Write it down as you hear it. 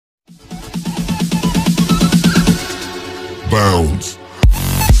bounds.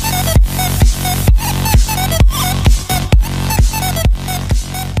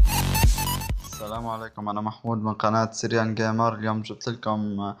 السلام عليكم، أنا محمود من قناة سيريان جيمر. اليوم جبت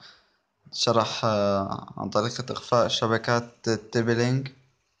لكم شرح عن طريقة إخفاء شبكات التيبلينج.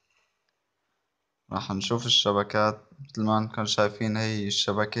 راح نشوف الشبكات مثل ما انكم شايفين. هي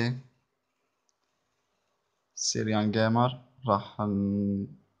الشبكة سيريان جيمر، راح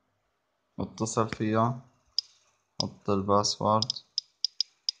نتصل فيها، نحط الباسورد،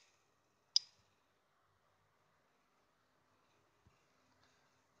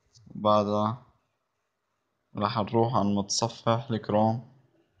 وبعدها راح نروح على المتصفح الكروم،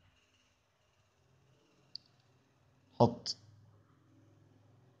 نحط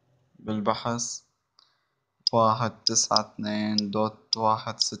بالبحث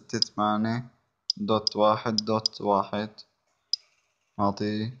 192.168.1.1.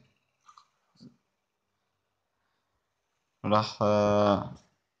 نعطيه، راح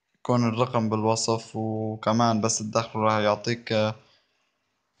يكون الرقم بالوصف، وكمان بس تدخله راح يعطيك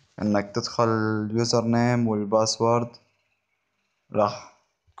انك تدخل اليوزر نيم والباسورد. راح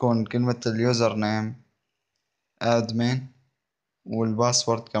تكون كلمة اليوزر نيم ادمن،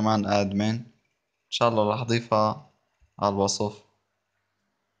 والباسورد كمان ادمن. ان شاء الله راح اضيفها على الوصف.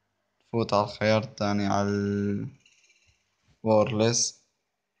 فوت على الخيار الثاني على الوورلس.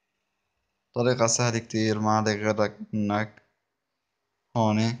 طريقة سهلة كتير، ما عليك غيرك انك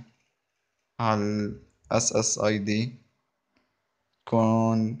هوني على SSID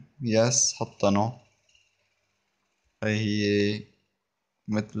تكون يس، حط نو. هي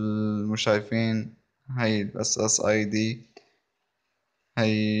مثل ما شايفين، هي ال SSID،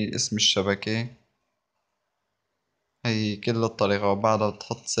 هي اسم الشبكة، هي كل الطريقة. وبعدها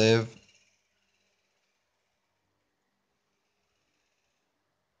بتحط سيف.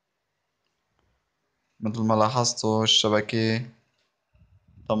 مثل ما لاحظتوا الشبكة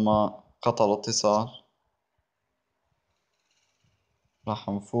تم قطع الاتصال. راح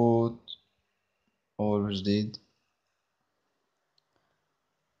نفوت أول جديد،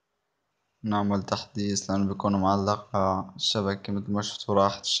 نعمل تحديث لأنه بيكون معلق على الشبكة. مثل ما شفتوا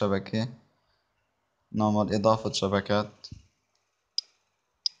راحت الشبكة. نعمل إضافة شبكات.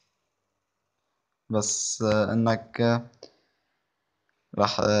 بس إنك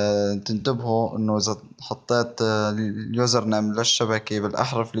راح تنتبهوا إنه إذا حطيت اليوزر نيم للشبكة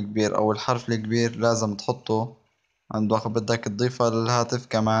بالأحرف الكبير أو الحرف الكبير، لازم تحطه عند وقت بدك تضيفها للهاتف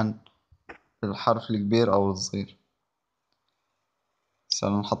كمان بالحرف الكبير أو الصغير.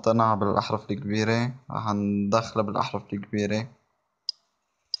 عشان حطيناها بالأحرف الكبيرة راح ندخلها بالأحرف الكبيرة.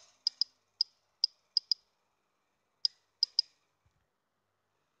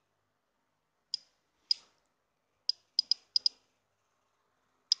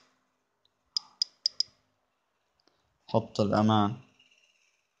 حط الأمان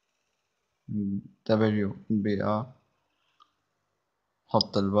WBA.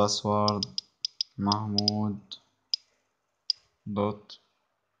 حط الباسورد محمود دوت،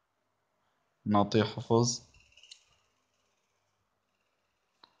 نعطيه حفظ.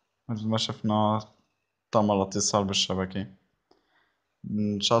 مثل ما شفنا تم الاتصال بالشبكة.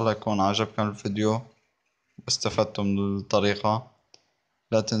 إن شاء الله يكون عجبكم الفيديو واستفدتم من الطريقة.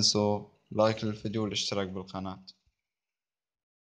 لا تنسوا لايك للفيديو والاشتراك بالقناة.